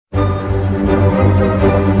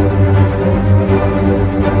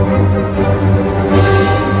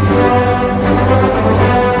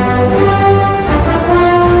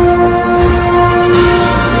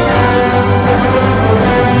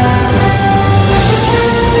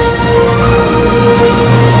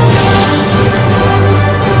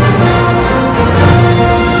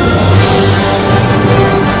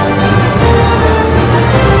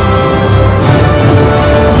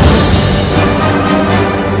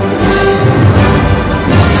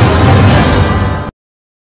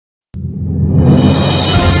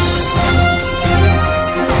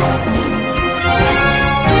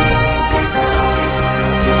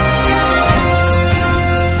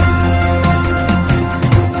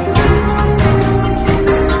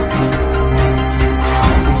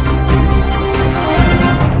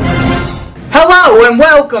Hello and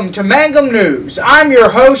welcome to Mangum News. I'm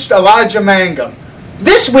your host, Elijah Mangum.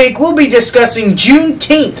 This week we'll be discussing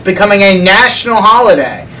Juneteenth becoming a national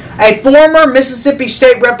holiday, a former Mississippi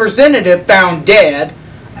State representative found dead,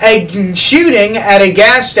 a shooting at a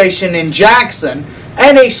gas station in Jackson,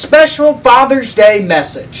 and a special Father's Day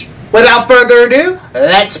message. Without further ado,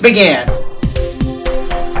 let's begin.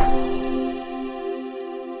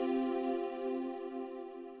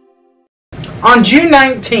 On June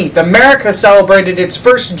 19th, America celebrated its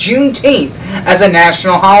first Juneteenth as a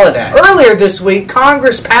national holiday. Earlier this week,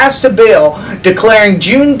 Congress passed a bill declaring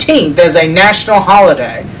Juneteenth as a national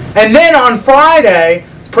holiday. And then on Friday,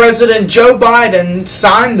 President Joe Biden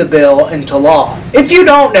signed the bill into law. If you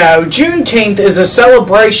don't know, Juneteenth is a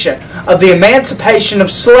celebration of the emancipation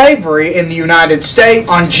of slavery in the United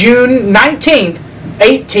States on June 19th,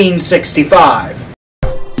 1865.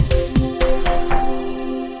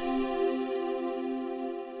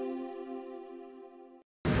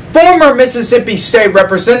 Former Mississippi State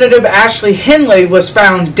Representative Ashley Henley was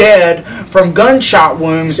found dead from gunshot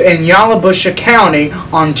wounds in Yalobusha County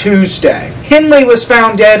on Tuesday. Henley was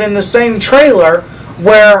found dead in the same trailer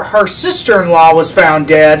where her sister-in-law was found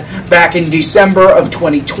dead back in December of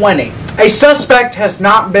 2020. A suspect has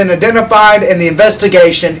not been identified and the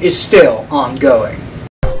investigation is still ongoing.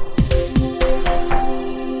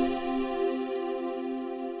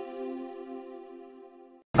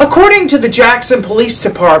 According to the Jackson Police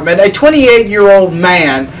Department, a 28-year-old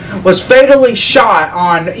man was fatally shot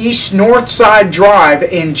on East Northside Drive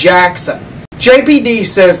in Jackson. JPD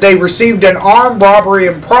says they received an armed robbery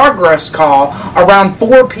in progress call around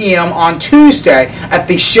 4 p.m. on Tuesday at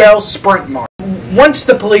the Shell Sprint Mart. Once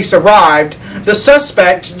the police arrived, the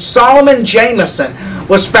suspect, Solomon Jamison,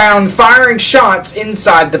 was found firing shots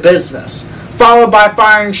inside the business, followed by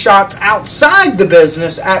firing shots outside the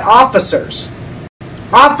business at officers.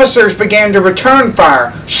 Officers began to return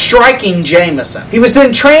fire, striking Jamison. He was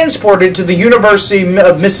then transported to the University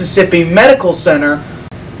of Mississippi Medical Center,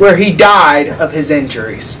 where he died of his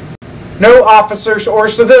injuries. No officers or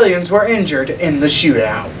civilians were injured in the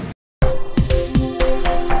shootout.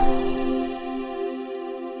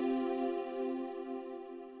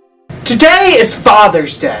 Today is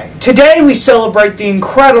Father's Day. Today we celebrate the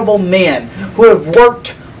incredible men who have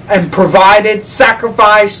worked and provided,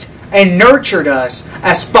 sacrificed, and nurtured us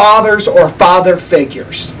as fathers or father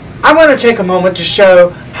figures. I want to take a moment to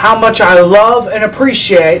show how much I love and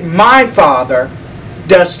appreciate my father,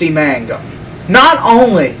 Dusty Mangum. Not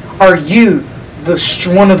only are you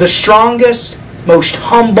one of the strongest, most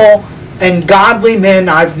humble, and godly men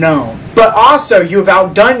I've known, but also you have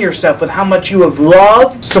outdone yourself with how much you have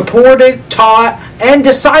loved, supported, taught, and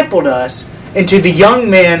discipled us into the young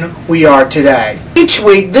men we are today. Each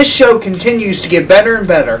week, this show continues to get better and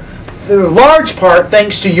better, in large part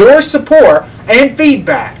thanks to your support and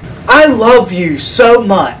feedback. I love you so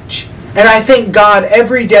much, and I thank God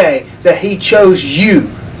every day that He chose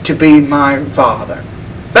you to be my father.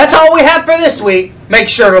 That's all we have for this week. Make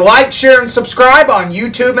sure to like, share, and subscribe on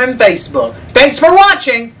YouTube and Facebook. Thanks for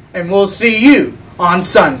watching, and we'll see you on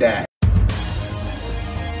Sunday.